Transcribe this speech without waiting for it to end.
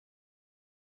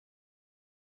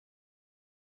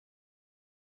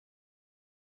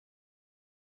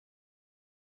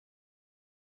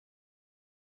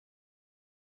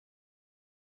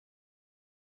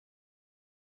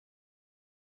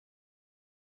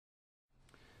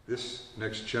This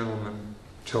next gentleman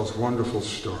tells wonderful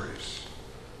stories.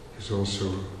 He's also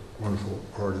a wonderful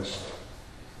artist,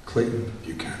 Clayton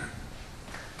Buchanan.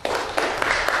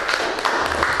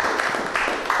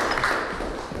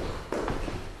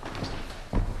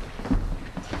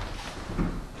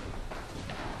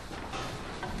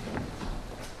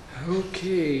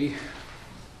 Okay.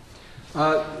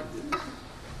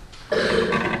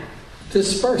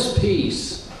 This first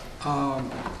piece,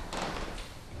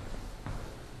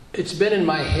 it's been in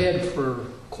my head for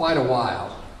quite a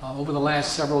while. Over the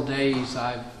last several days,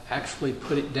 I've actually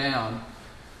put it down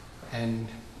and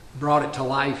brought it to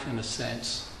life in a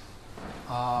sense.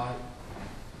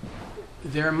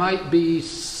 There might be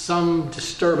some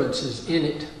disturbances in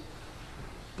it,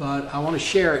 but I want to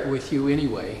share it with you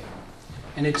anyway.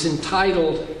 And it's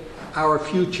entitled, Our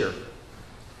Future.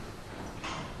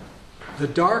 The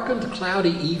darkened,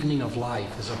 cloudy evening of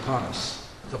life is upon us,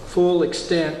 the full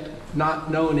extent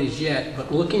not known as yet,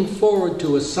 but looking forward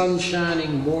to a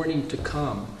sun-shining morning to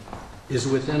come is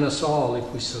within us all if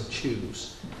we so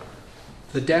choose.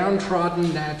 The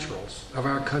downtrodden naturals of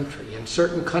our country and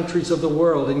certain countries of the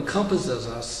world encompasses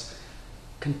us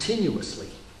continuously,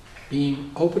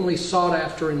 being openly sought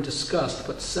after and discussed,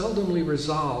 but seldomly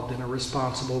resolved in a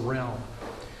responsible realm.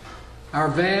 Our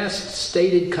vast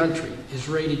stated country is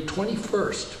rated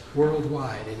 21st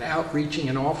worldwide in outreaching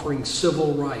and offering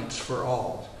civil rights for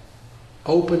all.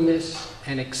 Openness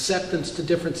and acceptance to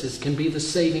differences can be the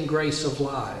saving grace of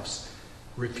lives.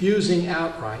 Refusing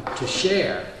outright to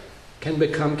share can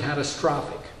become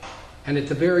catastrophic, and at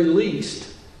the very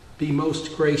least, be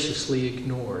most graciously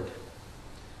ignored.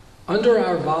 Under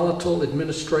our volatile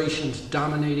administration's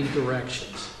dominating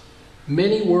directions,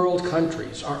 many world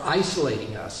countries are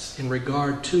isolating us in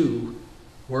regard to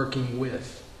working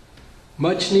with.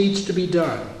 Much needs to be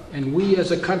done, and we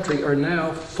as a country are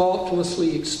now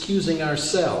faultlessly excusing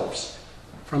ourselves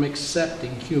from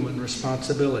accepting human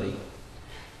responsibility.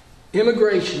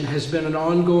 Immigration has been an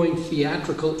ongoing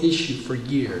theatrical issue for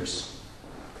years.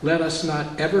 Let us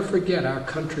not ever forget our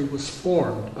country was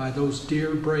formed by those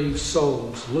dear brave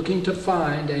souls looking to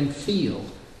find and feel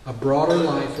a broader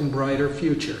life and brighter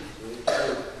future.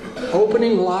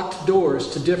 Opening locked doors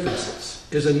to differences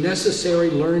is a necessary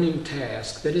learning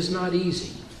task that is not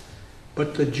easy,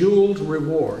 but the jeweled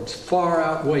rewards far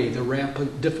outweigh the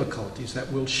rampant difficulties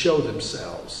that will show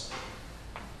themselves.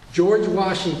 George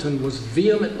Washington was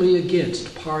vehemently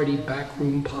against party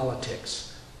backroom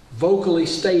politics, vocally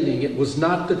stating it was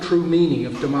not the true meaning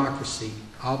of democracy,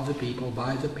 of the people,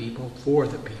 by the people, for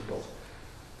the people.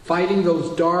 Fighting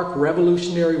those dark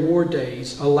Revolutionary War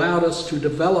days allowed us to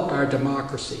develop our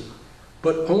democracy,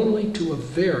 but only to a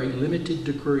very limited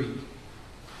degree.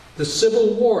 The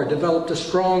Civil War developed a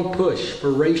strong push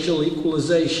for racial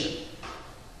equalization,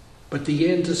 but the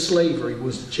end to slavery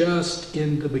was just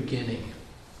in the beginning.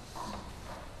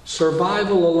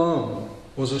 Survival alone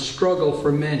was a struggle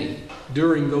for many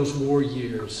during those war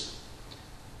years.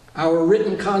 Our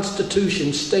written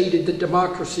Constitution stated that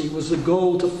democracy was the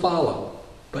goal to follow,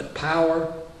 but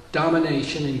power,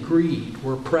 domination, and greed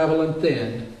were prevalent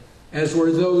then, as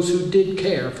were those who did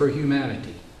care for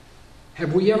humanity.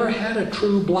 Have we ever had a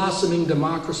true blossoming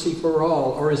democracy for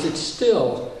all, or is it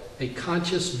still a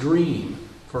conscious dream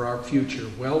for our future,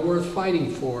 well worth fighting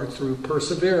for through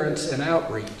perseverance and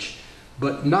outreach,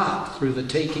 but not through the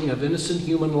taking of innocent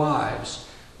human lives,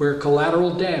 where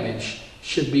collateral damage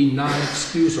should be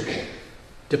non-excusable?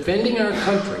 Defending our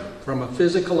country from a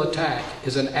physical attack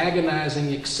is an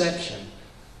agonizing exception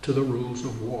to the rules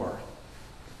of war.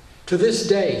 To this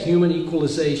day, human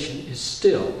equalization is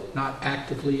still not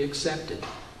actively accepted.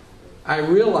 I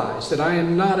realize that I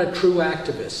am not a true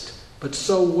activist, but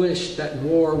so wish that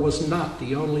war was not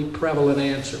the only prevalent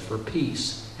answer for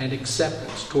peace and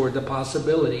acceptance toward the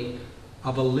possibility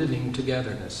of a living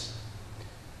togetherness.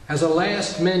 As a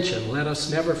last mention, let us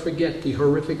never forget the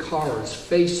horrific horrors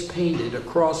face-painted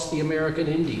across the American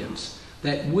Indians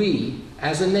that we,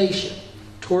 as a nation,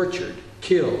 tortured,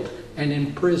 killed, and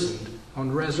imprisoned on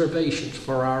reservations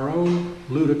for our own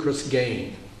ludicrous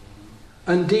gain.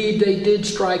 Indeed, they did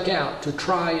strike out to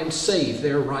try and save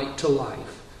their right to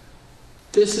life.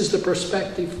 This is the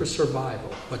perspective for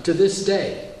survival, but to this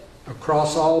day,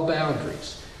 across all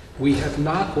boundaries, we have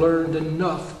not learned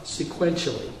enough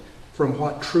sequentially from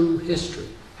what true history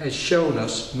has shown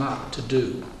us not to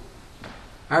do.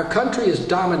 Our country is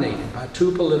dominated by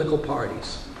two political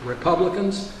parties,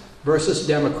 Republicans versus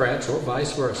Democrats, or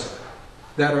vice versa,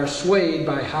 that are swayed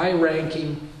by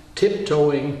high-ranking,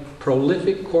 tiptoeing,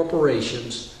 prolific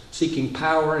corporations seeking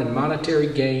power and monetary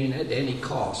gain at any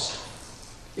cost.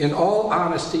 In all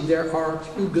honesty, there are a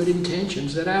few good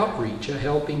intentions that outreach a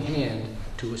helping hand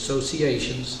to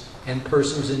associations and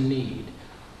persons in need,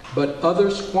 but other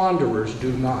squanderers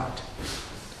do not.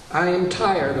 I am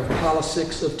tired of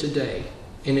politics of today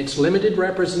in its limited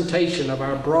representation of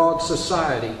our broad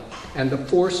society and the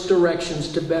forced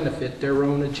directions to benefit their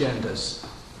own agendas.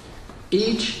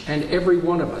 Each and every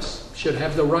one of us should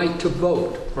have the right to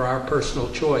vote for our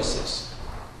personal choices.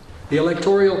 The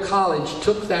Electoral College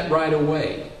took that right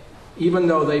away, even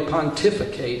though they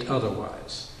pontificate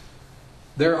otherwise.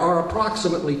 There are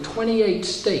approximately 28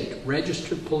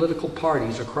 state-registered political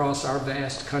parties across our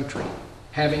vast country,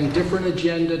 having different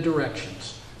agenda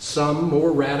directions, some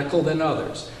more radical than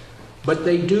others, but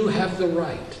they do have the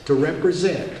right to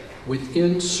represent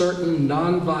within certain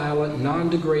nonviolent,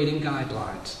 non-degrading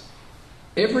guidelines.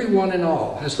 Everyone and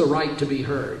all has the right to be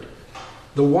heard.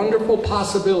 The wonderful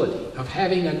possibility of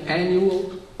having an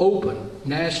annual, open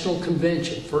national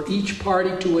convention for each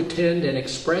party to attend and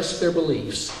express their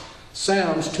beliefs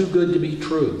sounds too good to be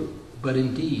true, but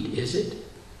indeed, is it?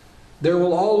 There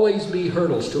will always be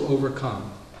hurdles to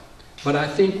overcome, but I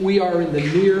think we are in the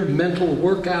near mental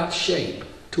workout shape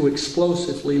to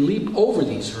explosively leap over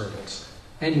these hurdles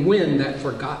and win that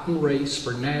forgotten race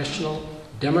for national,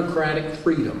 democratic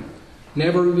freedom,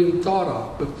 never even thought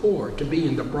of before to be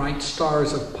in the bright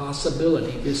stars of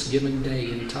possibility this given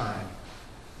day and time.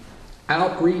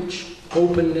 Outreach,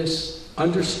 openness,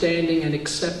 understanding, and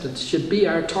acceptance should be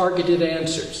our targeted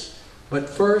answers. But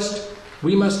first,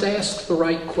 we must ask the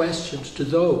right questions to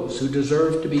those who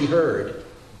deserve to be heard,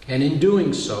 and in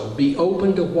doing so, be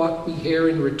open to what we hear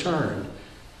in return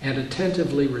and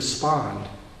attentively respond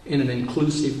in an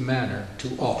inclusive manner to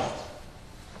all.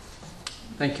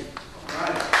 Thank you.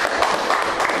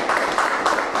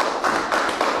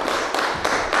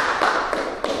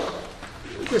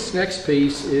 This next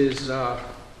piece is a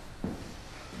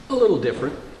little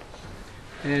different,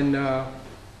 and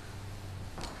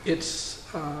it's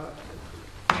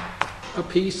a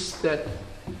piece that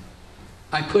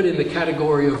I put in the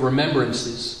category of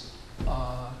remembrances.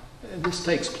 This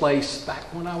takes place back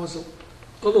when I was a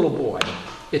little boy.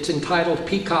 It's entitled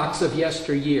Peacocks of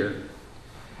Yesteryear.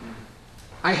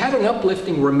 I had an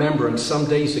uplifting remembrance some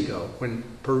days ago when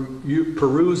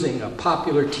perusing a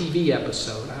popular TV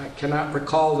episode. I cannot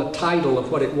recall the title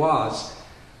of what it was,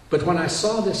 but when I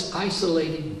saw this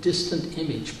isolated, distant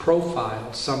image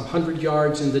profiled some 100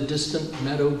 yards in the distant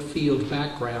meadowed field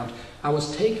background, I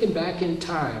was taken back in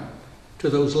time to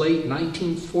those late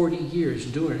 1940 years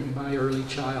during my early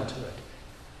childhood.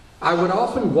 I would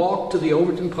often walk to the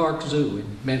Overton Park Zoo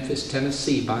in Memphis,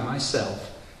 Tennessee by myself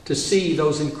to see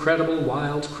those incredible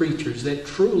wild creatures that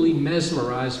truly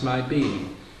mesmerized my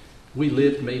being. We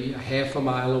lived maybe a half a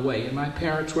mile away, and my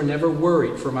parents were never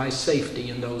worried for my safety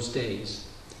in those days.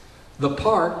 The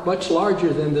park, much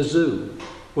larger than the zoo,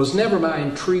 was never my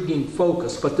intriguing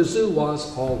focus, but the zoo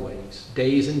was always,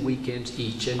 days and weekends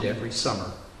each and every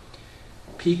summer.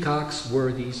 Peacocks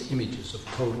were these images of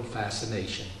total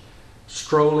fascination.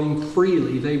 Strolling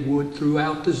freely they would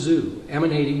throughout the zoo,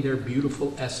 emanating their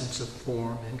beautiful essence of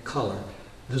form and color,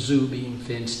 the zoo being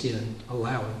fenced in,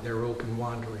 allowing their open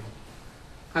wandering.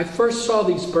 I first saw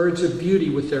these birds of beauty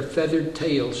with their feathered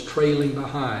tails trailing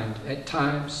behind, at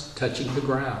times touching the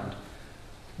ground.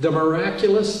 The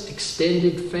miraculous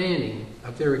extended fanning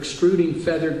of their extruding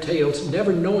feathered tails,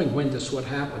 never knowing when this would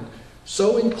happen,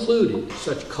 so included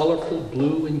such colorful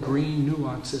blue and green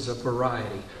nuances of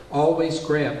variety, always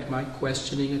grabbed my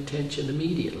questioning attention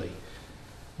immediately.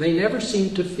 They never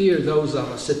seemed to fear those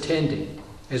of us attending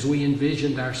as we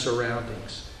envisioned our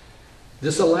surroundings.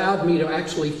 This allowed me to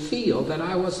actually feel that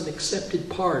I was an accepted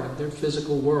part of their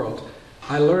physical world.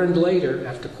 I learned later,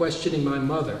 after questioning my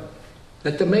mother,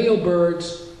 that the male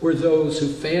birds were those who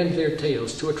fanned their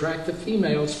tails to attract the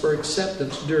females for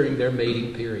acceptance during their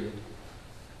mating period.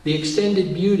 The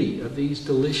extended beauty of these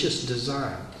delicious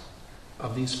designs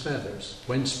of these feathers,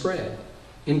 when spread,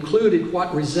 included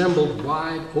what resembled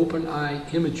wide open-eye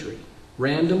imagery,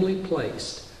 randomly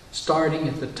placed, starting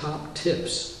at the top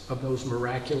tips of those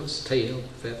miraculous tail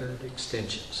feathered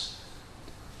extensions.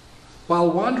 While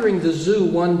wandering the zoo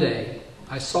one day,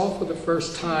 I saw for the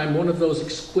first time one of those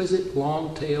exquisite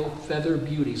long-tailed feather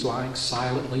beauties lying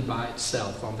silently by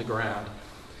itself on the ground.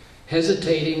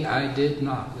 Hesitating, I did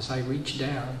not, as I reached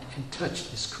down and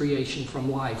touched this creation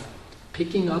from life.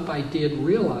 Picking up, I did,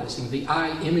 realizing the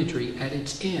eye imagery at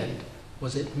its end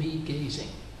was at me gazing.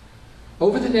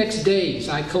 Over the next days,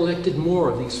 I collected more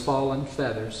of these fallen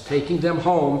feathers, taking them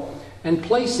home and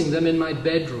placing them in my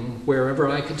bedroom wherever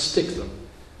I could stick them,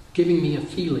 giving me a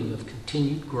feeling of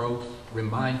continued growth,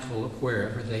 remindful of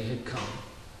wherever they had come.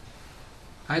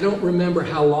 I don't remember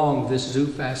how long this zoo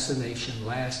fascination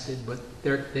lasted, but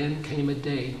there then came a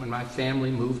day when my family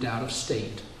moved out of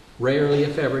state. Rarely,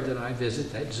 if ever, did I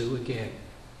visit that zoo again.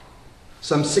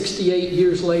 Some 68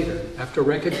 years later, after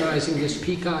recognizing this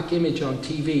peacock image on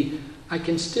TV, I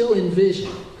can still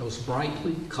envision those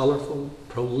brightly, colorful,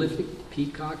 prolific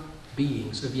peacock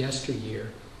beings of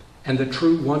yesteryear and the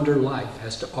true wonder life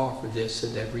has to offer this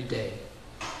and every day.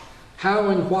 How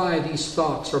and why these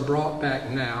thoughts are brought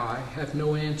back now, I have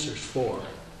no answers for,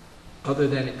 other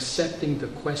than accepting the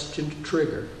questioned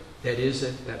trigger that is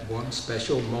at that one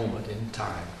special moment in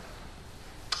time.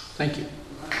 Thank you.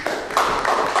 Okay.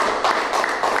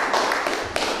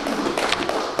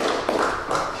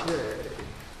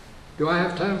 Do I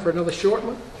have time for another short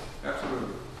one?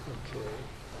 Absolutely.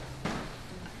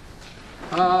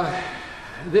 Okay.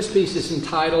 This piece is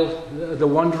entitled The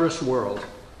Wondrous World.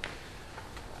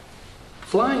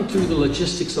 Flying through the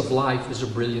logistics of life is a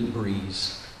brilliant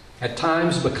breeze, at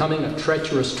times becoming a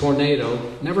treacherous tornado,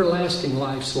 never lasting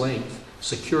life's length,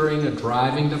 securing a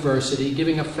driving diversity,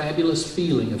 giving a fabulous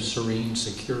feeling of serene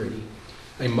security.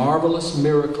 A marvelous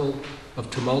miracle of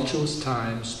tumultuous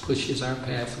times pushes our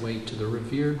pathway to the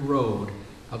revered road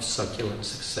of succulent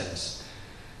success.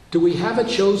 Do we have a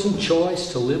chosen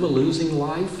choice to live a losing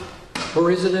life? Or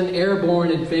is it an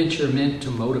airborne adventure meant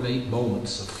to motivate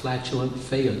moments of flatulent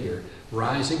failure,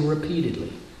 rising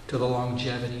repeatedly to the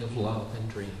longevity of love and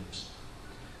dreams?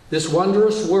 This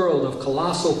wondrous world of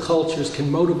colossal cultures can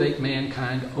motivate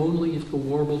mankind only if the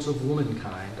warbles of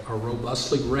womankind are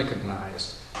robustly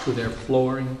recognized to their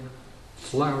flowering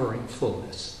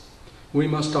fullness. We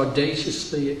must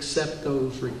audaciously accept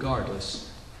those regardless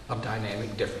of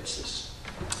dynamic differences.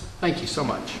 Thank you so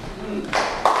much.